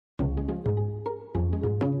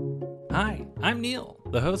Hi, I'm Neil,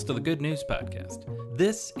 the host of the Good News Podcast.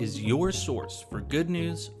 This is your source for good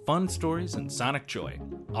news, fun stories, and sonic joy.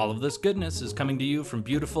 All of this goodness is coming to you from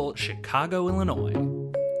beautiful Chicago,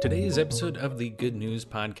 Illinois. Today's episode of the Good News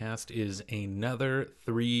Podcast is another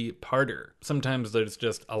three-parter. Sometimes there's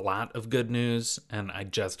just a lot of good news, and I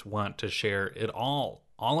just want to share it all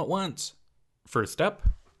at once. First up,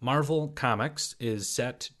 Marvel Comics is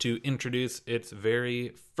set to introduce its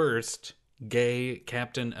very first gay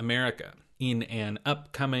Captain America. In an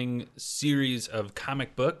upcoming series of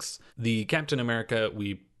comic books, the Captain America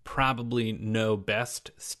we probably know best,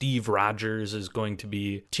 Steve Rogers, is going to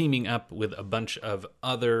be teaming up with a bunch of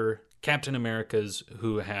other Captain Americas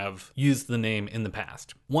who have used the name in the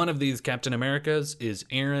past. One of these Captain Americas is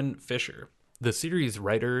Aaron Fisher. The series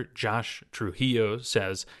writer Josh Trujillo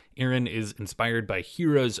says Aaron is inspired by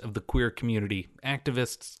heroes of the queer community,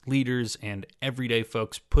 activists, leaders, and everyday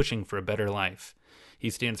folks pushing for a better life.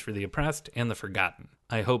 He stands for the oppressed and the forgotten.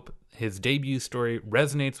 I hope his debut story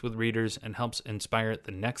resonates with readers and helps inspire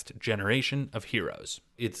the next generation of heroes.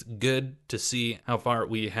 It's good to see how far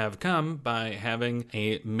we have come by having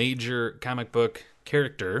a major comic book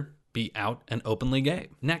character be out and openly gay.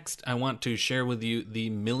 Next, I want to share with you the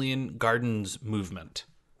Million Gardens movement.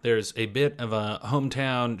 There's a bit of a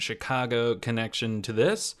hometown Chicago connection to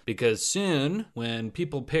this, because soon, when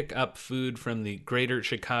people pick up food from the Greater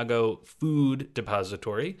Chicago Food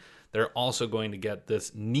Depository, they're also going to get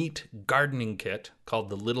this neat gardening kit called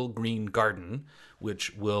the Little Green Garden,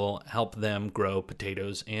 which will help them grow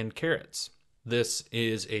potatoes and carrots. This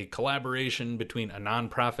is a collaboration between a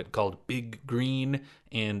nonprofit called Big Green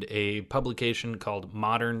and a publication called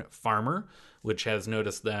Modern Farmer, which has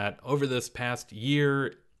noticed that over this past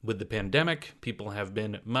year with the pandemic, people have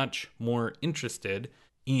been much more interested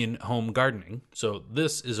in home gardening. So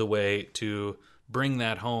this is a way to bring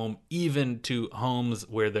that home even to homes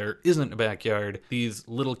where there isn't a backyard. These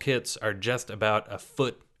little kits are just about a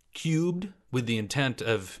foot cubed with the intent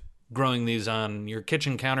of growing these on your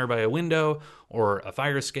kitchen counter by a window or a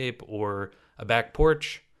fire escape or a back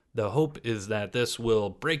porch. The hope is that this will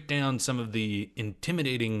break down some of the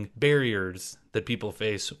intimidating barriers that people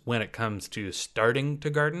face when it comes to starting to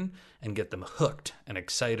garden and get them hooked and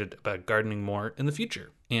excited about gardening more in the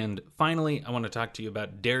future. And finally, I want to talk to you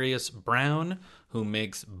about Darius Brown, who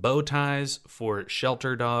makes bow ties for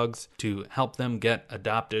shelter dogs to help them get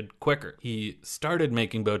adopted quicker. He started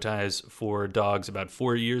making bow ties for dogs about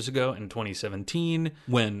 4 years ago in 2017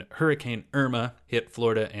 when Hurricane Irma hit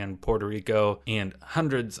Florida and Puerto Rico, and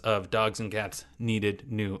hundreds of dogs and cats needed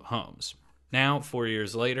new homes. Now, 4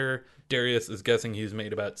 years later, Darius is guessing he's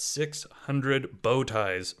made about 600 bow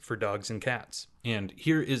ties for dogs and cats. And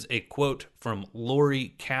here is a quote from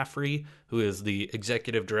Lori Caffrey, who is the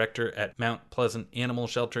executive director at Mount Pleasant Animal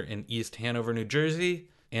Shelter in East Hanover, New Jersey.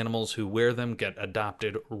 Animals who wear them get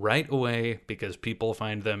adopted right away because people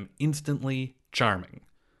find them instantly charming.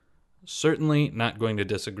 Certainly not going to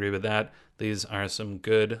disagree with that. These are some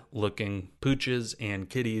good-looking pooches and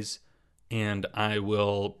kitties, and I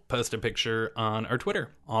will post a picture on our Twitter.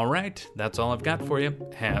 All right, that's all I've got for you.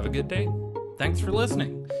 Have a good day. Thanks for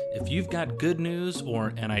listening. If you've got good news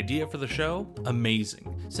or an idea for the show,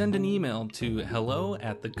 amazing. Send an email to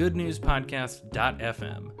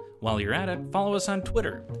hello@thegoodnewspodcast.fm. While you're at it, follow us on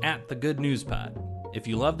Twitter @thegoodnewspod. If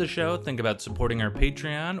you love the show, think about supporting our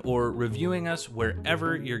Patreon or reviewing us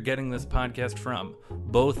wherever you're getting this podcast from.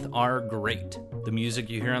 Both are great. The music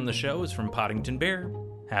you hear on the show is from Poddington Bear.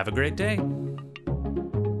 Have a great day.